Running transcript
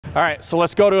All right, so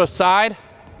let's go to a side.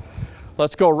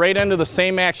 Let's go right into the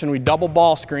same action. We double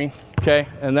ball screen, okay?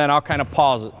 And then I'll kind of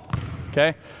pause it,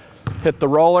 okay? Hit the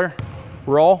roller,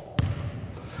 roll.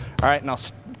 All right, now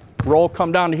roll,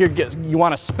 come down to here. You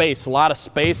want a space, a lot of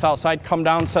space outside. Come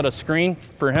down, set a screen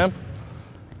for him.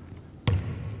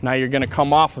 Now you're gonna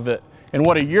come off of it. And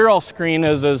what a Euro screen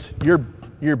is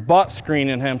your butt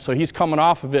screening him, so he's coming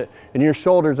off of it and your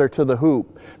shoulders are to the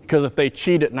hoop. Because if they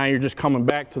cheat it, now you're just coming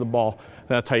back to the ball.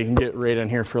 That's how you can get right in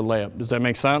here for a layup. Does that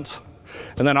make sense?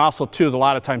 And then also too is a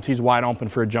lot of times he's wide open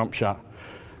for a jump shot.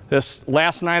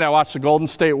 Last night I watched the Golden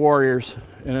State Warriors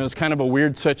and it was kind of a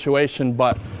weird situation,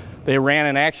 but they ran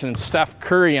an action and Steph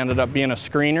Curry ended up being a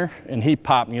screener and he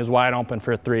popped and he was wide open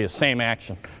for a three, the same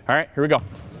action. All right, here we go.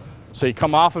 So you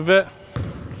come off of it,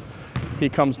 he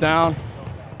comes down,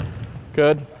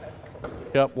 good.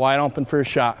 Yep, wide open for a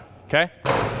shot, okay?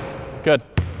 Good.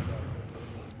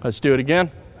 Let's do it again.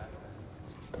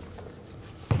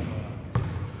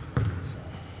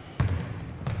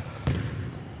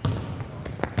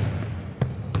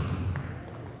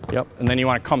 Yep, and then you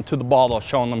want to come to the ball though,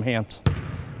 showing them hands.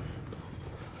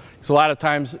 So a lot of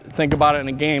times, think about it in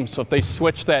a game, so if they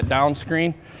switch that down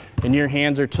screen and your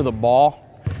hands are to the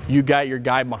ball, you got your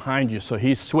guy behind you, so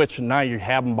he's switching, now you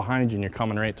have him behind you and you're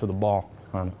coming right to the ball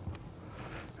on it.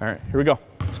 All right, here we go.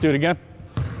 Let's do it again.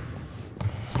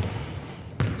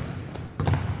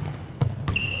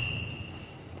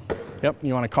 Yep,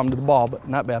 you want to come to the ball, but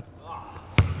not bad.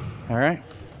 All right.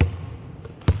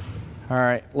 All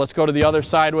right, let's go to the other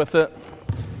side with it.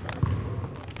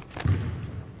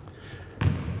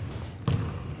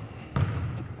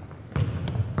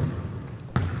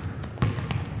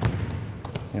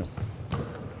 Yep.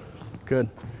 Good.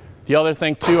 The other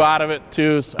thing too out of it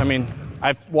too is, I mean,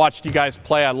 I've watched you guys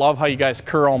play. I love how you guys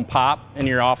curl and pop in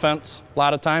your offense a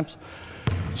lot of times.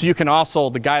 So you can also,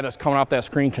 the guy that's coming off that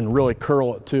screen can really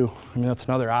curl it too. I mean, that's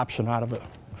another option out of it.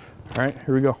 All right,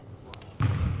 here we go.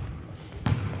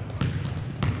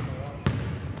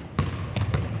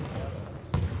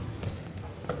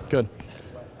 Good.